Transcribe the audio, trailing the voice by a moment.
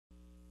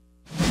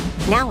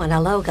Now on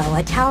a logo,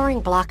 a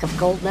towering block of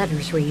gold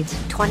letters reads,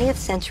 20th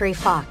Century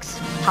Fox.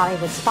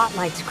 Hollywood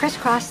spotlights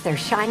crisscross their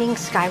shining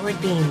skyward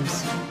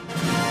beams.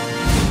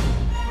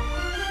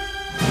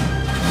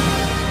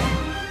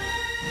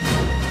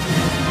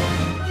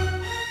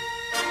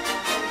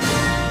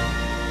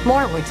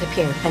 More words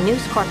appear. A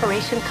News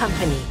Corporation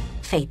company.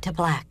 Fade to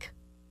black.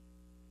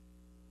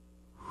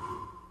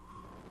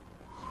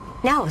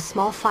 Now a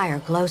small fire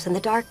glows in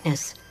the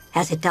darkness.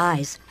 As it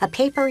dies, a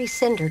papery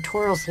cinder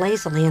twirls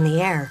lazily in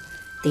the air.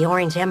 The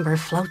orange ember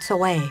floats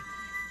away.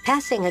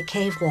 Passing a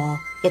cave wall,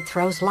 it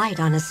throws light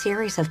on a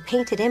series of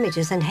painted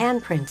images and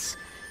handprints.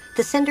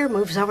 The cinder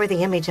moves over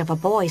the image of a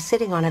boy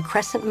sitting on a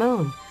crescent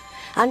moon.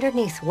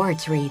 Underneath,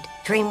 words read,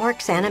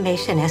 DreamWorks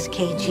Animation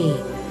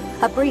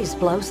SKG. A breeze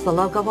blows the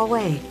logo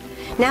away.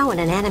 Now in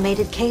an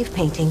animated cave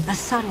painting, a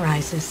sun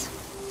rises.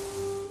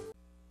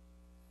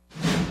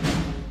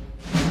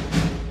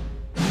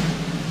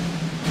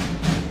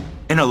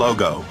 In a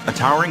logo, a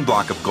towering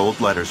block of gold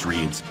letters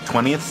reads,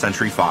 20th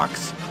Century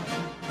Fox.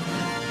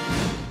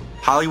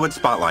 Hollywood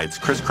spotlights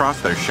crisscross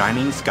their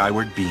shining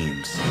skyward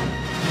beams.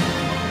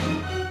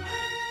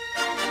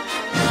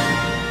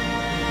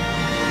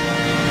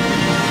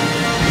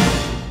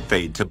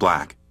 Fade to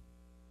black.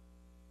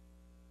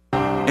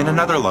 In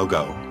another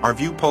logo, our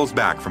view pulls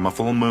back from a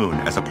full moon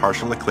as a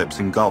partial eclipse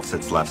engulfs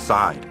its left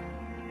side.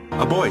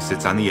 A boy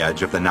sits on the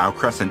edge of the now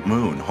crescent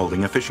moon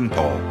holding a fishing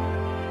pole.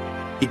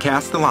 He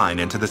casts the line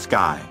into the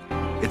sky.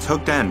 Its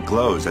hooked end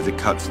glows as it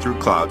cuts through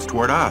clouds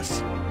toward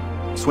us.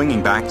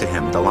 Swinging back to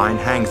him, the line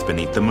hangs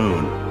beneath the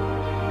moon.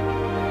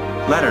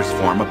 Letters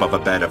form above a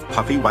bed of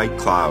puffy white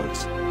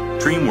clouds.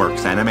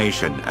 DreamWorks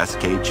Animation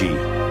SKG.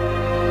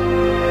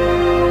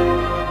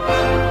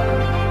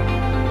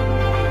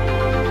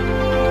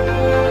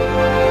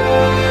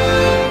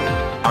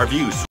 Our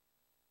views.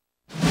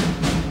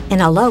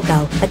 In a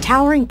logo, a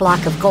towering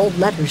block of gold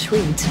letters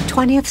reads,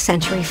 20th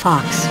Century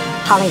Fox.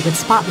 Hollywood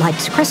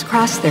spotlights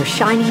crisscross their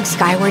shining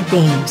skyward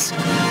beams.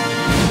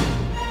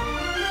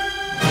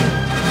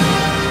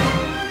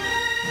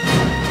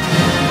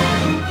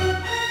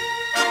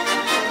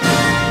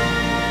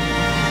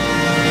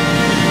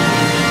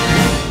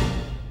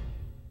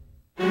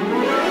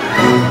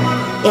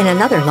 In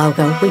another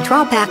logo, we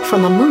draw back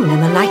from a moon in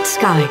the night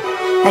sky.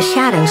 A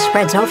shadow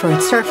spreads over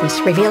its surface,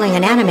 revealing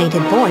an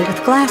animated boy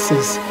with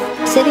glasses.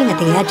 Sitting at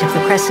the edge of the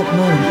crescent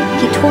moon,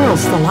 he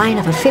twirls the line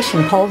of a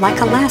fishing pole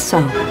like a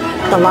lasso.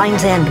 The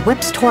line's end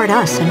whips toward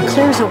us and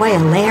clears away a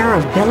layer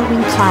of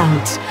billowing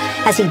clouds.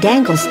 As he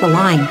dangles the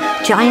line,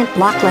 giant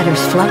block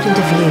letters float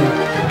into view.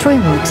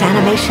 DreamWorks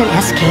Animation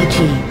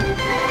SKG.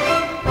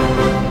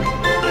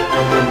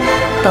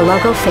 The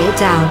logo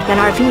fades out and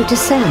our view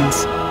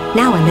descends.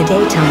 Now in the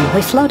daytime,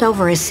 we float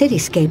over a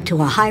cityscape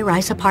to a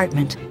high-rise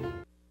apartment.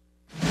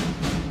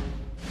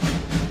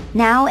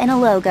 Now in a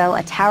logo,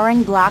 a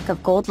towering block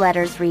of gold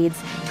letters reads,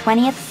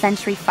 20th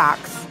Century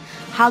Fox.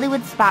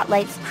 Hollywood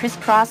spotlights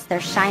crisscross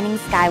their shining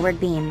skyward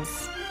beams.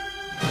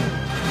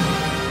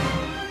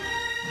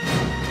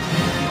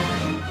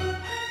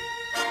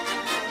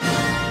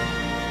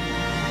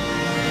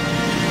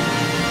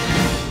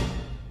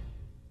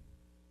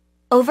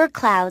 Over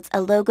clouds,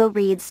 a logo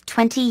reads,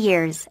 20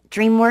 years,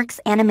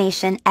 DreamWorks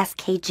Animation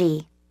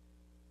SKG.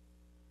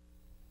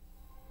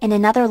 In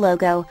another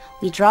logo,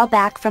 we draw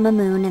back from a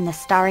moon in the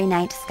starry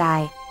night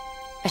sky.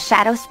 A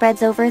shadow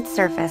spreads over its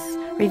surface,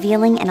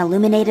 revealing an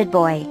illuminated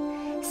boy.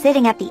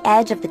 Sitting at the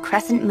edge of the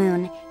crescent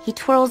moon, he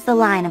twirls the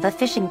line of a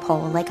fishing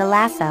pole like a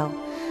lasso.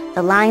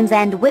 The line's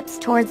end whips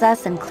towards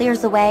us and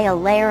clears away a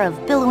layer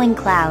of billowing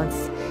clouds.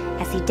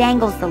 As he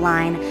dangles the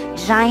line,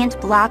 giant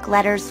block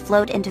letters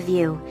float into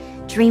view.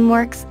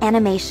 DreamWorks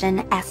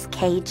Animation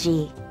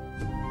SKG.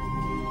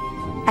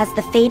 As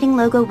the fading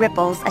logo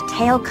ripples, a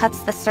tail cuts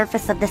the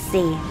surface of the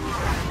sea.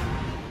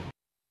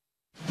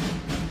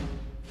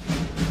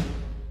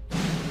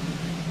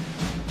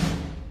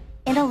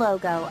 In a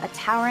logo, a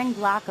towering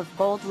block of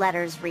gold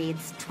letters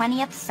reads,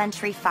 20th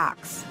Century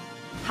Fox.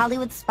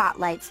 Hollywood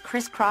spotlights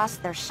crisscross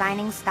their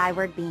shining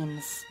skyward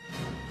beams.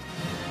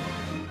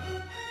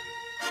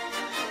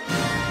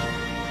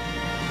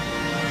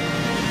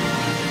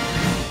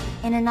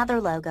 In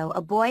another logo,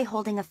 a boy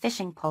holding a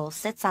fishing pole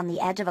sits on the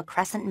edge of a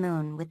crescent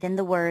moon within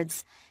the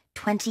words,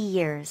 20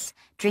 years,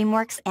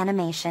 DreamWorks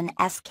Animation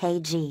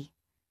SKG.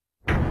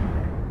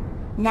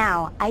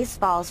 Now, ice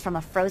falls from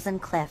a frozen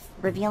cliff,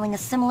 revealing a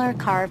similar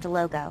carved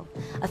logo.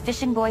 A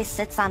fishing boy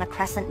sits on a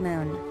crescent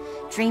moon.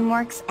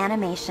 DreamWorks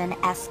Animation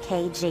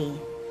SKG.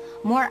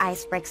 More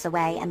ice breaks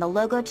away and the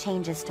logo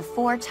changes to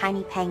 4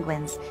 tiny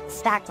penguins,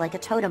 stacked like a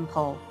totem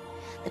pole.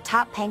 The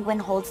top penguin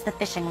holds the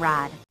fishing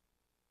rod.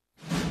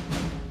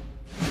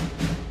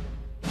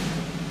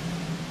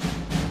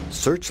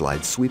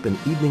 Searchlights sweep an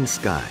evening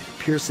sky,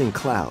 piercing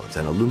clouds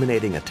and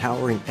illuminating a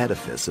towering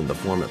edifice in the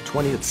form of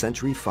 20th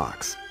Century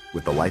Fox,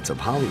 with the lights of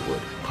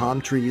Hollywood, palm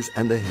trees,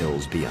 and the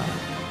hills beyond.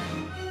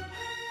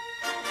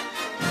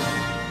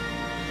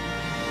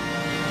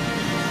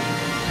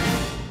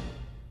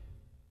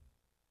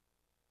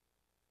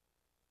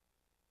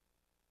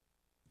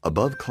 A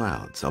Above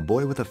clouds, a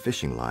boy with a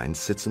fishing line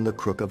sits in the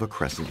crook of a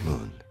crescent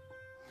moon.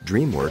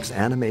 DreamWorks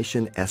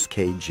animation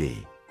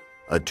SKG.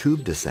 A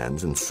tube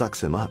descends and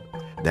sucks him up,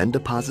 then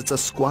deposits a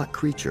squat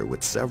creature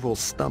with several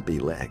stumpy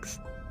legs.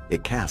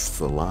 It casts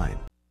the line.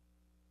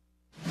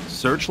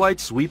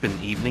 Searchlights sweep an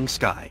evening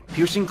sky,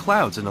 piercing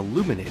clouds and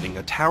illuminating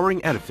a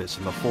towering edifice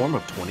in the form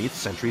of 20th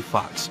Century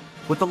Fox,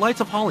 with the lights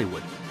of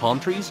Hollywood, palm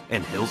trees,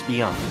 and hills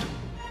beyond.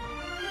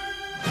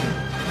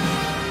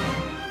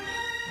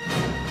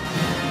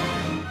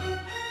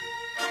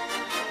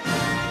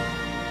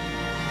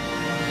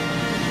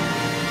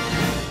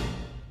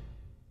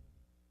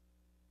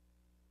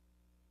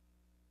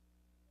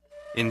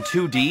 In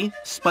 2D,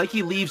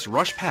 spiky leaves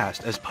rush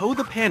past as Po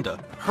the panda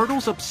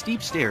hurdles up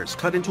steep stairs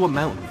cut into a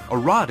mountain, a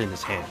rod in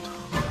his hand.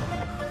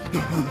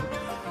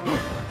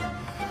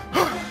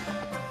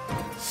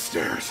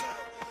 Stairs.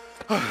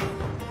 I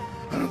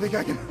don't think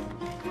I can.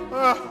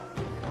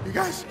 You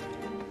guys,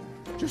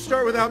 just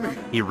start without me.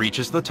 He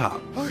reaches the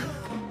top.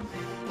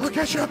 I'll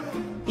catch up.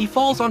 He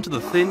falls onto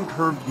the thin,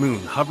 curved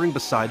moon hovering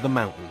beside the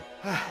mountain.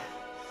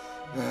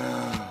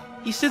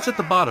 He sits at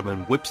the bottom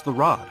and whips the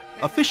rod.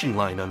 A fishing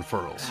line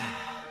unfurls.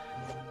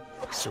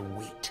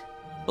 Sweet.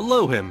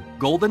 Below him,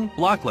 golden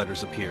block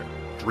letters appear.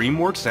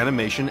 DreamWorks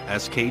Animation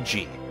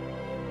SKG.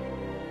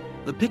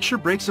 The picture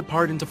breaks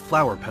apart into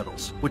flower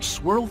petals, which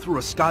swirl through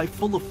a sky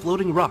full of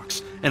floating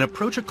rocks and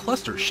approach a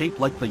cluster shaped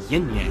like the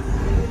yin-yang.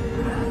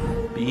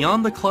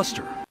 Beyond the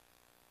cluster,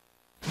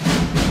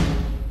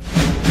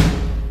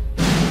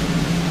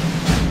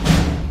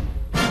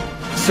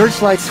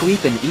 Searchlights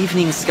sweep an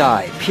evening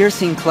sky,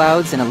 piercing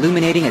clouds and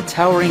illuminating a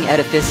towering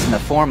edifice in the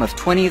form of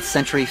 20th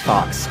Century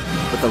Fox,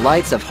 with the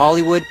lights of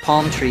Hollywood,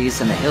 palm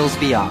trees, and the hills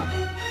beyond.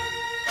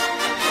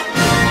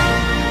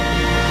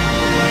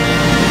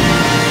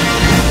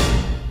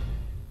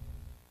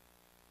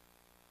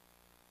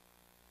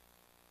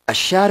 A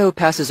shadow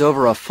passes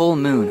over a full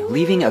moon,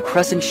 leaving a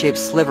crescent-shaped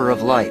sliver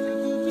of light.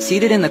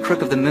 Seated in the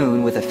crook of the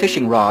moon with a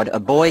fishing rod, a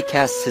boy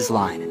casts his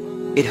line.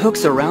 It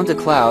hooks around a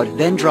cloud,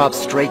 then drops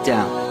straight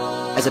down.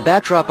 As a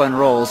backdrop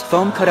unrolls,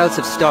 foam cutouts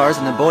of stars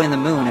and the boy in the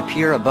moon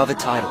appear above a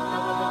title.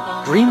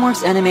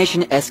 DreamWorks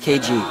Animation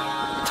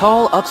SKG.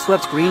 Tall,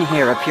 upswept green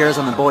hair appears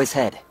on the boy's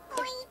head.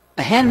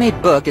 A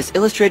handmade book is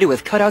illustrated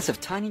with cutouts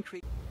of tiny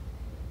creatures.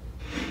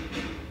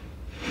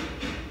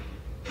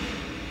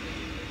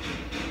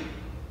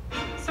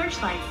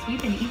 Searchlights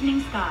sweep an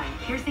evening sky,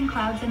 piercing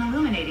clouds and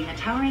illuminating a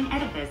towering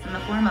edifice in the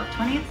form of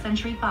 20th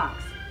Century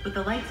Fox, with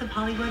the lights of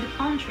Hollywood,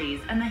 palm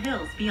trees, and the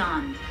hills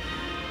beyond.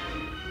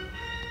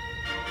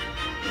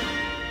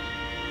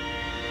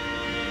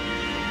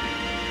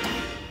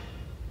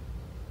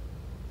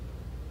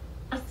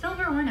 A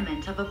silver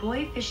ornament of a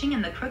boy fishing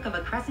in the crook of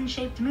a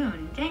crescent-shaped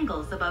moon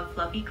dangles above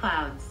fluffy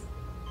clouds.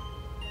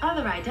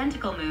 Other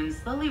identical moons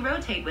slowly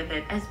rotate with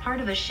it as part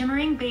of a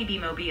shimmering baby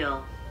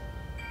mobile.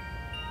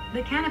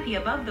 The canopy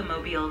above the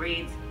mobile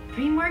reads,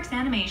 DreamWorks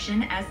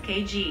Animation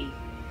SKG.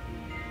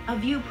 A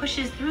view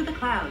pushes through the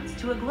clouds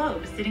to a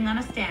globe sitting on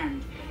a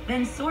stand,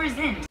 then soars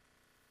in.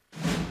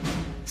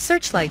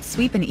 Searchlights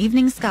sweep an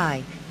evening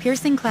sky,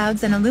 piercing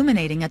clouds and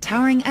illuminating a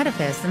towering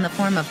edifice in the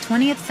form of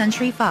 20th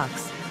Century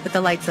Fox, with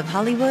the lights of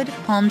Hollywood,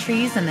 palm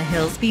trees, and the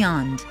hills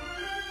beyond.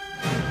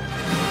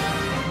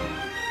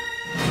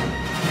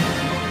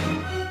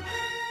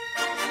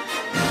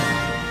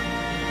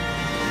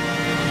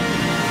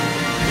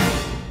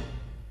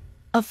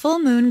 A full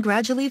moon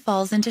gradually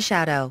falls into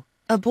shadow.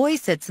 A boy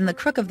sits in the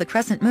crook of the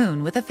crescent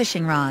moon with a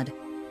fishing rod.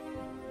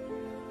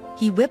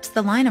 He whips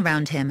the line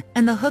around him,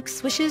 and the hook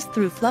swishes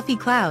through fluffy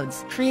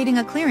clouds, creating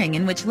a clearing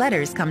in which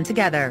letters come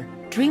together.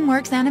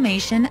 DreamWorks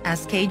Animation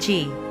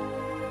SKG.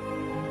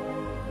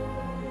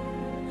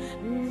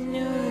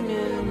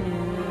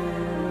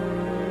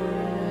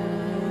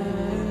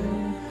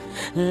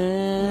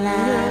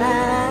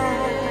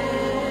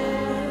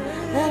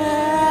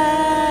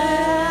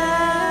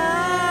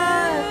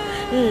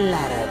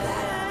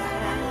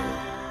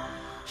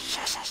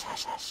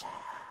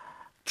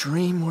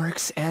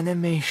 DreamWorks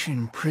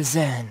Animation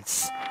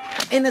presents,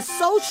 in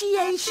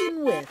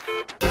association with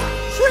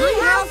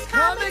Treehouse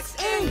Comics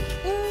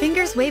Inc.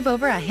 Fingers wave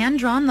over a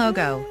hand-drawn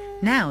logo.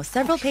 Now,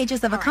 several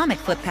pages of a comic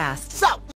flip past. So,